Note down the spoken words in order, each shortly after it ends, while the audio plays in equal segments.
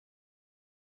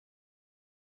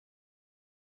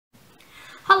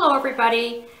Hello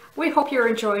everybody. We hope you're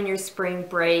enjoying your spring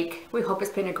break. We hope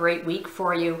it's been a great week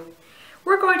for you.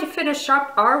 We're going to finish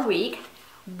up our week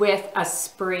with a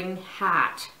spring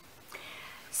hat.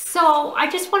 So I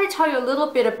just want to tell you a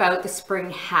little bit about the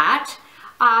spring hat.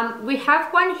 We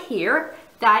have one here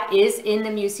that is in the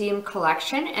museum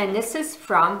collection, and this is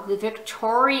from the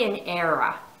Victorian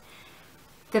era.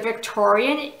 The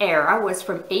Victorian era was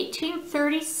from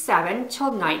 1837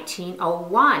 till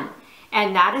 1901.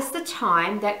 And that is the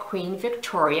time that Queen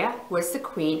Victoria was the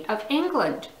Queen of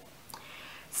England.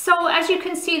 So as you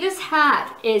can see, this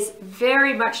hat is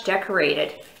very much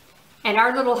decorated. And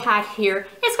our little hat here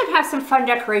is going to have some fun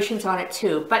decorations on it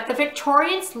too. But the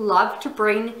Victorians loved to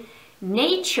bring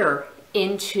nature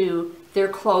into their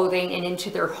clothing and into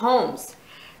their homes.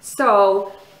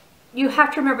 So you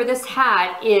have to remember this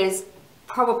hat is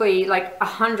probably like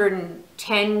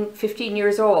 110, 15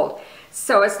 years old.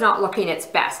 So it's not looking its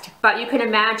best, but you can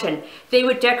imagine they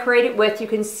would decorate it with, you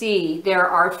can see there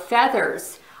are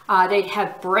feathers, they'd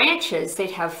have branches,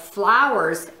 they'd have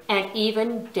flowers, and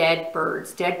even dead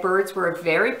birds. Dead birds were a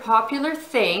very popular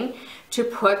thing to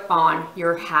put on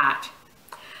your hat.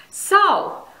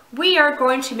 So we are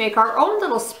going to make our own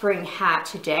little spring hat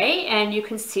today, and you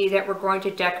can see that we're going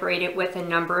to decorate it with a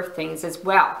number of things as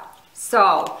well.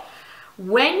 So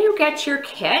when you get your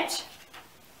kit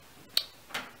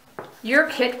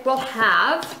will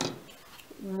have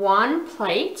one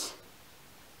plate,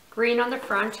 green on the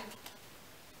front,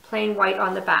 plain white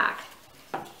on the back.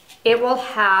 It will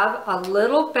have a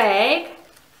little bag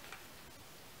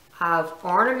of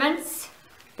ornaments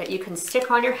that you can stick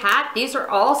on your hat. These are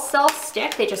all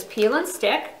self-stick, they just peel and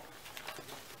stick.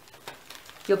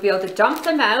 You'll be able to dump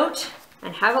them out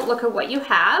and have a look at what you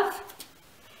have.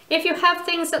 If you have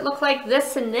things that look like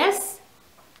this and this,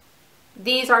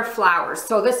 these are flowers.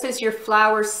 So this is your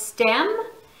flower stem,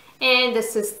 and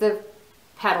this is the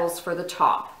petals for the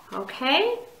top,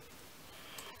 okay?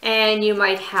 And you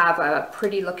might have a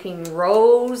pretty looking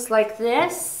rose like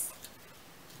this.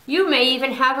 You may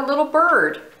even have a little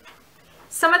bird.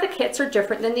 Some of the kits are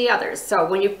different than the others. So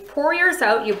when you pour yours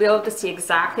out, you'll be able to see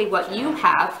exactly what you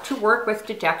have to work with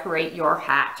to decorate your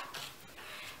hat.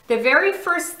 The very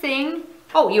first thing,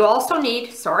 you also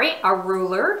need, a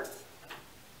ruler,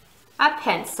 a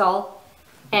pencil,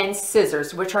 and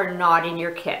scissors, which are not in your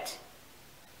kit.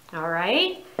 All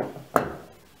right.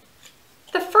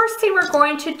 The first thing we're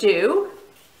going to do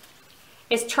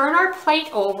is turn our plate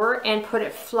over and put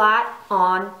it flat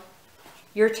on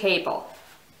your table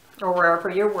or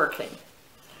wherever you're working.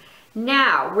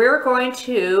 Now we're going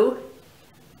to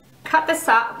cut this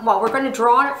up. Well, we're going to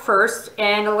draw on it first,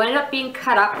 and it'll end up being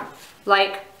cut up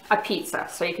like a pizza.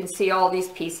 So you can see all these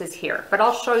pieces here, but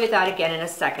I'll show you that again in a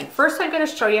second. First, I'm going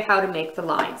to show you how to make the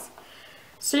lines.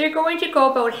 So you're going to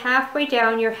go about halfway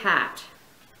down your hat.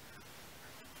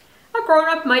 A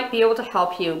grown-up might be able to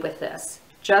help you with this,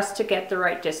 just to get the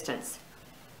right distance.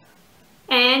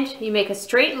 And you make a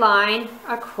straight line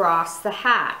across the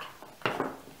hat.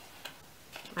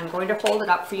 I'm going to hold it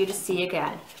up for you to see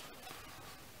again.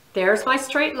 There's my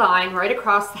straight line right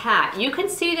across the hat. You can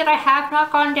see that I have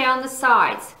not gone down the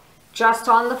sides, just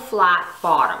on the flat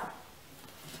bottom.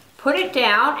 Put it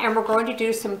down, and we're going to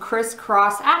do some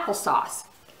crisscross applesauce.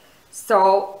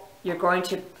 So you're going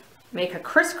to make a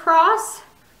crisscross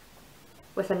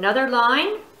with another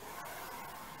line.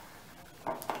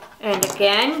 And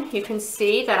again, you can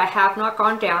see that I have not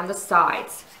gone down the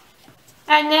sides.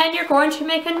 And then you're going to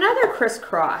make another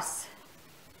crisscross.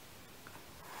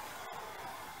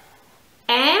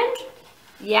 And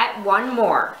yet one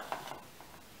more.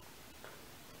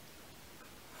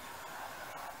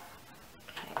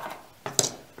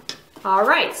 All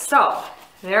right, so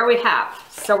there we have.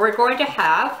 So we're going to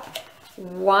have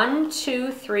 1,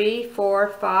 2, 3, 4,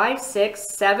 5,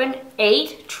 6, 7,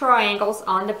 8 triangles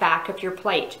on the back of your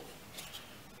plate.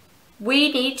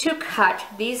 We need to cut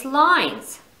these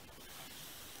lines.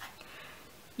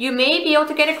 You may be able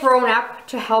to get a grown-up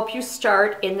to help you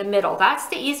start in the middle. That's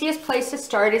the easiest place to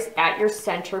start, is at your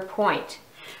center point.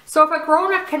 So if a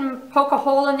grown-up can poke a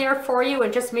hole in there for you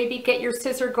and just maybe get your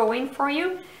scissor going for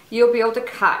you, you'll be able to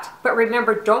cut. But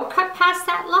remember, don't cut past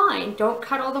that line. Don't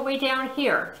cut all the way down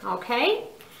here, okay?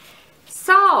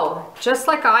 So, just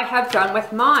like I have done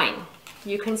with mine,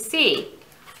 you can see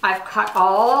I've cut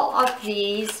all of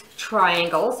these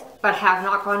triangles, but have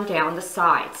not gone down the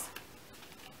sides.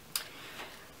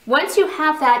 Once you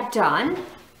have that done,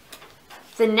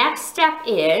 the next step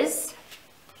is,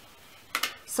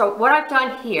 so what I've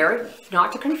done here,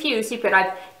 not to confuse you, but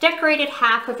I've decorated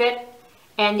half of it,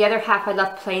 and the other half I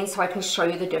left plain so I can show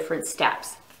you the different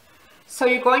steps. So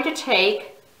you're going to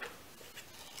take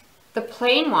the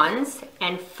plain ones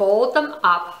and fold them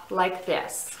up like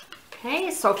this.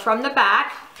 Okay, so from the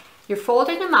back, you're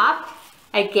folding them up.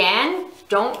 Again,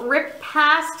 don't rip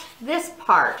past this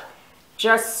part.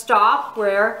 Just stop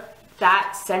where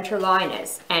that center line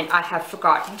is. And I have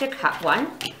forgotten to cut one.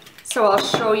 So I'll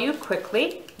show you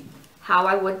quickly how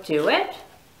I would do it.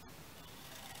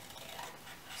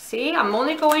 See, I'm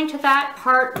only going to that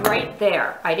part right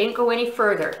there. I didn't go any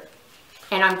further.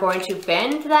 And I'm going to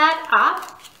bend that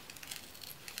up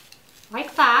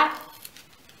like that.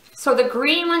 So the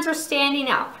green ones are standing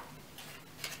up.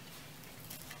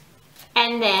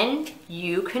 And then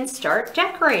you can start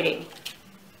decorating.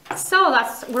 So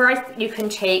that's where you can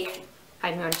take,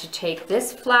 I'm going to take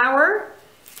this flower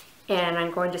and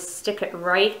I'm going to stick it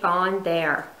right on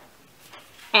there.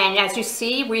 And as you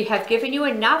see, we have given you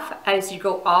enough as you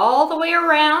go all the way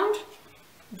around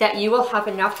that you will have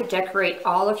enough to decorate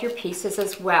all of your pieces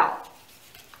as well.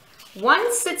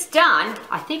 Once it's done,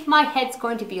 I think my head's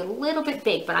going to be a little bit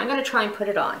big, but I'm going to try and put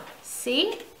it on.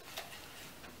 See?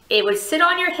 It would sit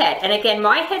on your head. And again,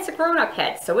 my head's a grown-up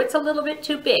head, so it's a little bit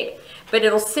too big, but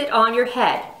it'll sit on your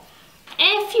head.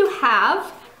 If you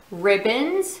have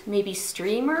ribbons, maybe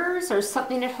streamers or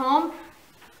something at home,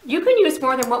 you can use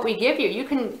more than what we give you. You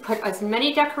can put as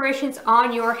many decorations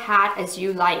on your hat as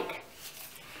you like.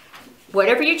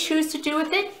 Whatever you choose to do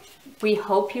with it, we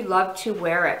hope you love to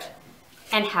wear it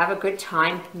and have a good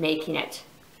time making it.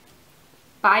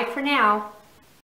 Bye for now.